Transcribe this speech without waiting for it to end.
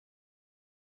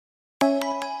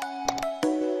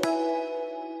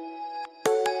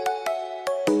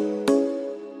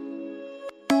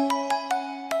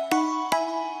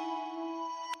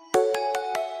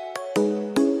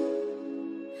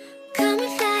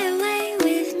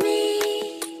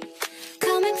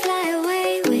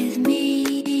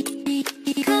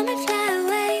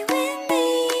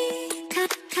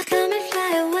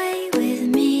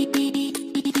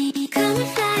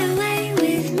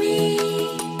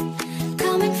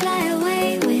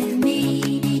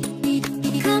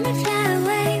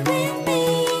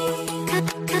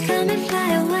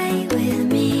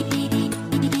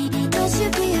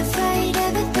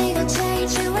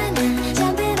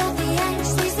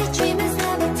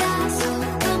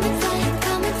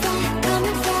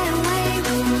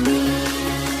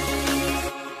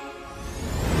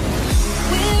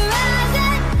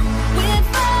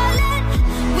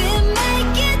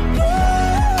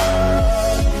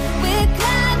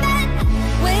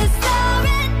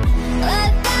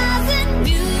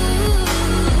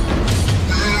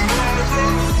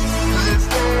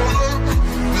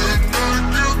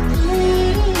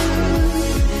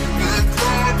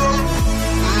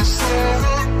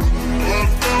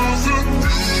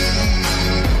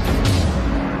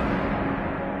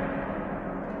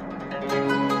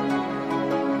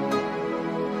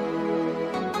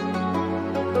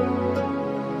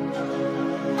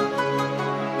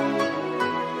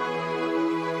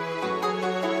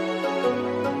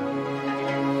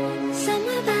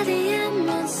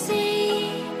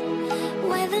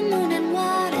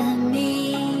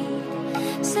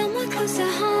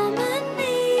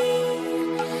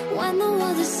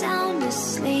the sound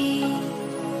asleep.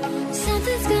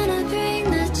 Something's gonna bring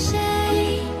the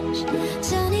change.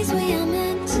 Journeys we are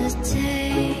meant to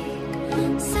take.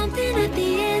 Something at the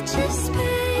edge of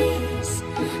space,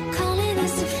 calling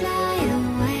us to fly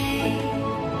away.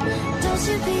 Don't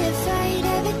you be afraid,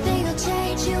 everything will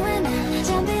change. You and I,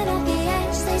 jumping off the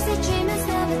edge. They say dreamers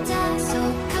never die. So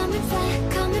come and fly,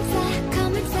 come and fly,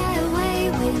 come and fly away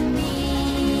with me.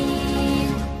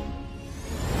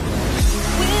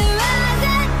 We're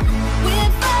rising,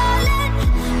 we're falling,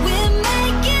 we're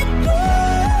making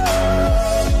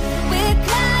moves. We're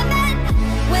climbing,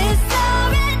 we're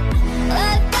soaring,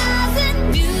 1,000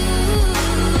 views.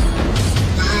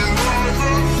 We're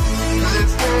rising, we're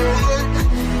falling,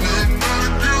 we're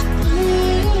making moves.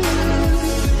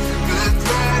 We're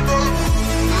climbing,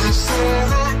 we're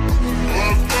soaring,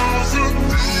 1,000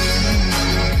 views.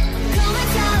 Come and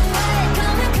fly away,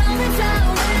 come and fly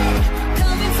away,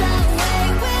 come and fly away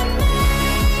with me.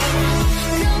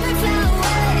 Come and fly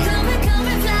away, come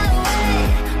and fly away,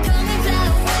 come and fly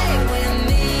away with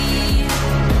me.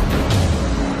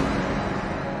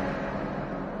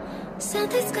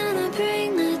 Something's gonna bring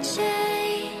the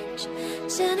change.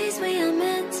 Journeys we are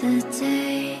meant to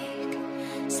take.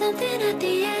 Something at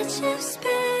the edge of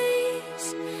space,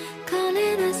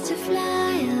 calling us to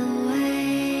fly away.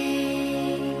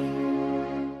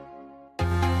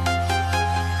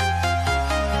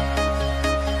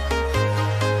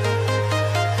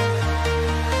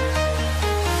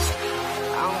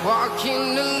 I'm walking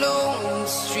alone, the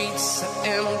streets are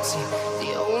empty.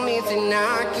 The only thing I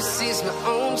can see is my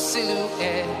own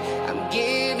silhouette. I'm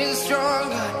getting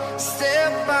stronger,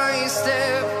 step by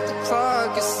step. The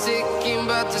clock is ticking,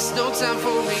 but there's no time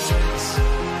for regrets.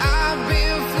 I've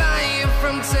been flying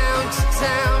from town to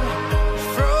town,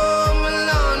 from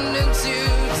London to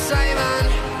Taiwan.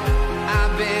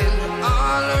 I've been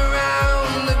all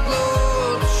around the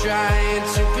globe, trying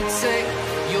to protect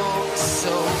your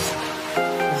soul.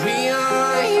 We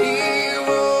are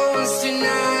heroes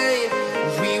tonight.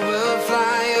 We will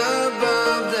fly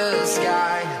above the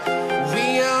sky. We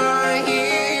are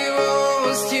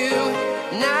heroes tonight.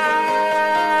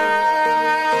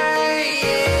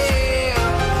 Yeah.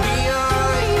 We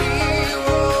are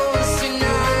heroes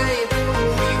tonight.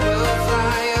 We will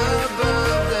fly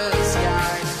above the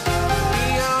sky. We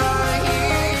are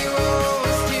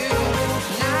heroes tonight.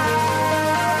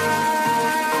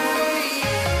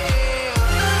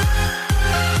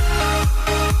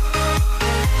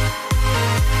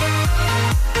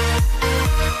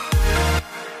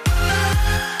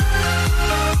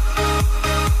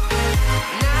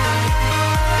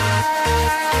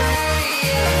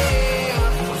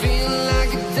 Feel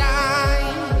like a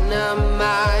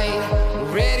dynamite,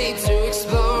 ready to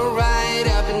explode right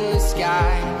up in the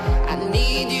sky. I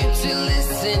need you to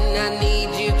listen, I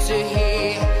need you to hear,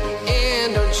 and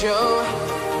don't show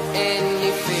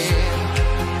any fear.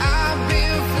 I've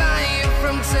been flying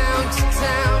from town to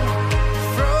town,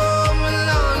 from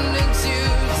London to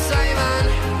Taiwan.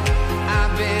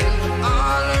 I've been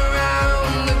all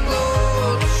around the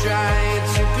globe, trying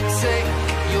to protect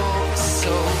your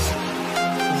soul.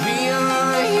 We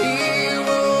are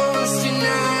heroes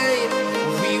tonight.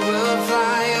 We will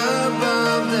fly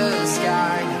above the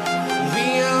sky. We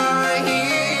are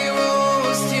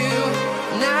heroes tonight.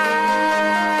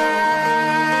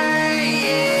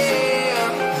 Yeah.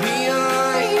 We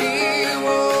are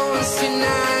heroes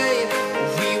tonight.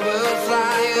 We will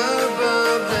fly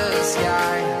above the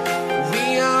sky. We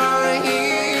are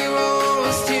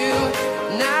heroes tonight.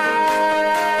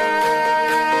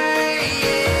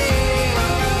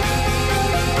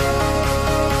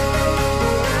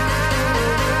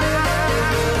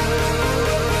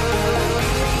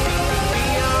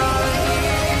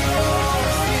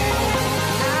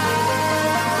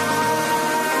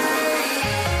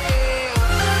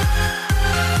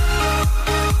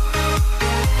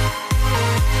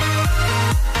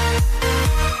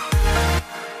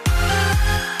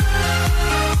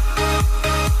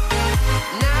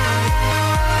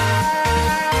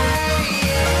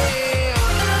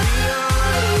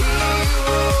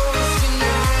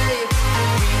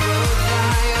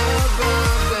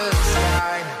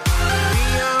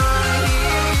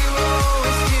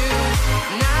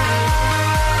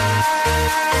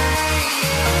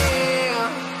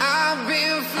 I've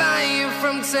been flying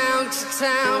from town to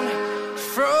town,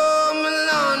 from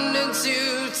London to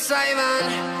Taiwan.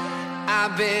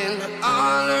 I've been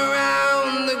all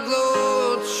around the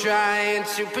globe, trying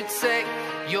to protect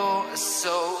your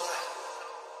soul.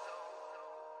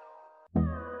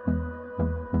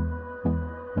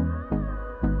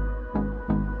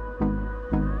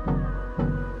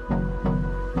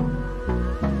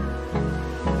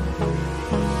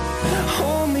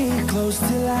 close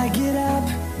till I get up.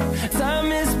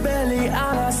 Time is barely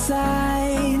on our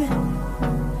side.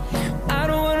 I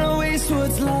don't wanna waste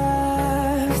what's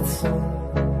left.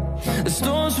 The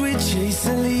storms we chase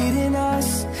are leading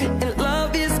us, and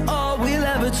love is all we'll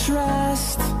ever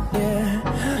trust. Yeah,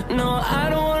 no, I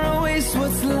don't wanna waste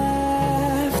what's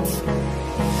left.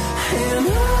 And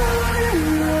on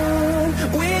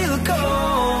we'll go,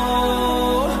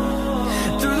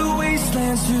 through the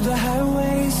wastelands, through the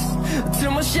highways,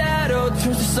 till my shadow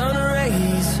turns to sun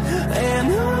rays. And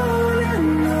on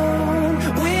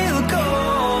we'll go,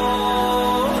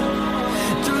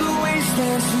 through the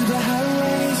wastelands, through the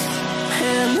highways,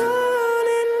 and on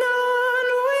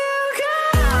we'll go.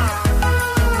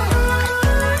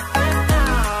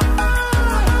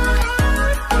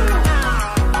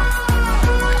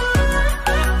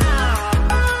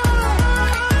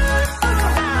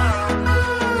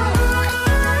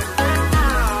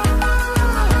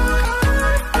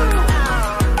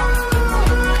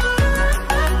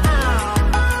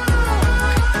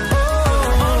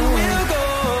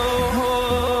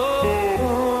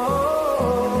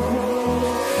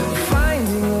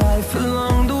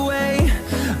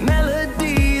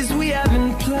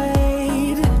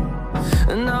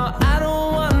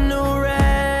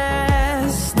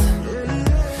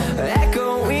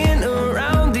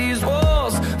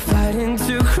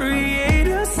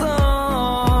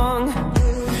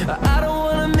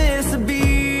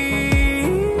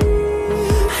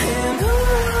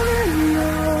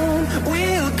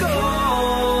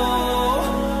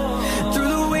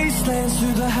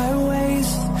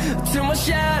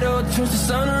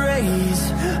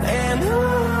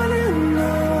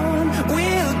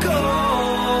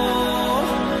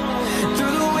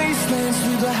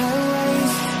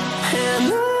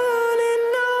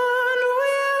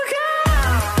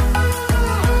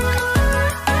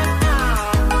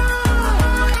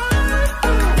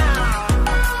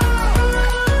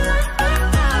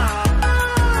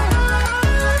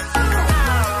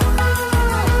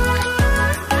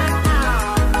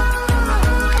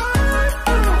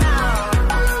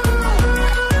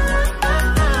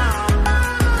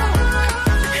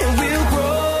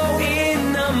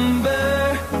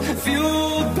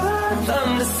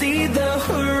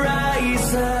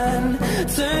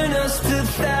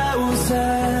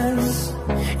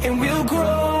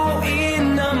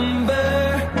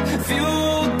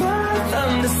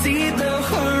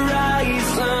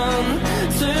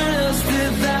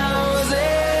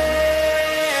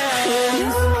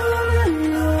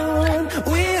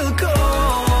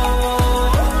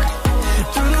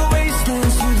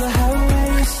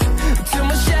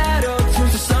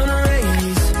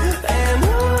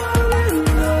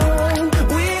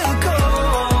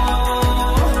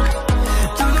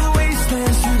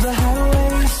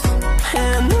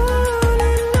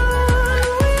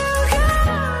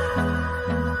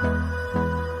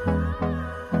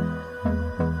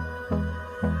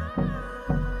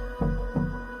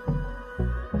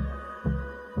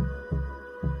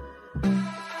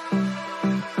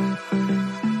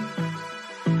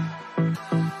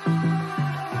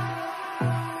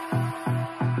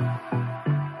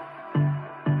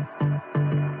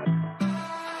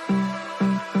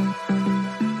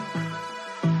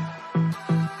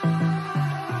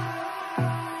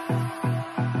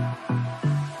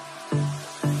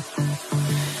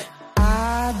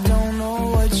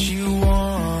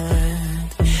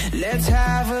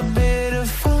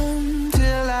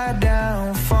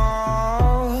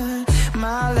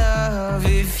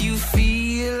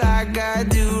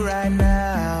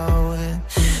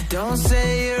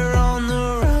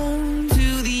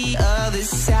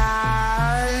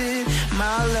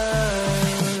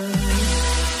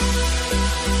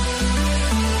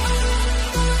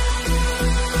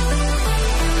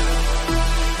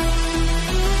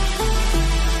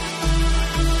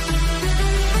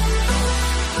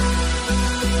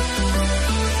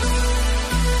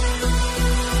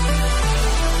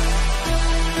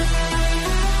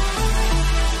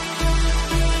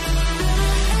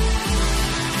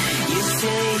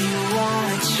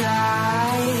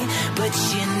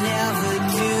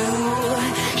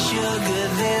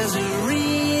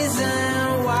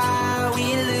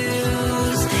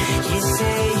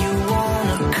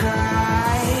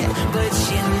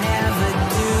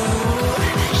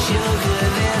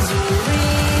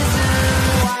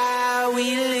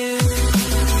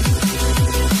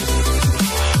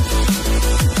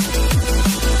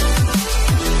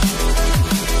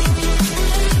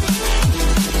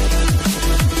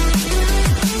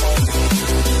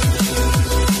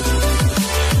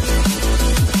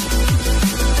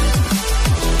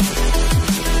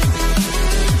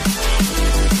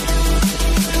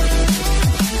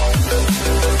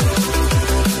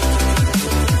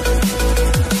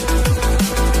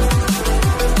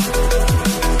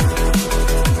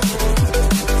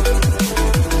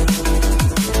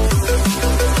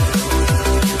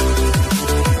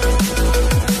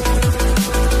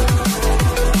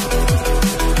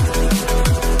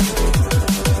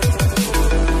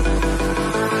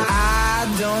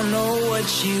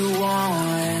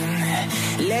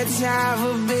 one. Let's have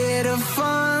a bit of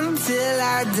fun till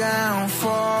I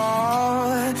downfall.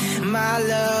 My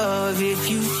love, if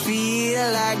you feel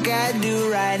like I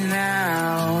do right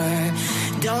now,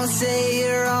 don't say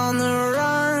you're on the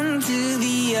run to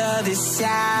the other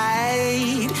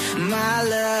side. My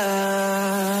love,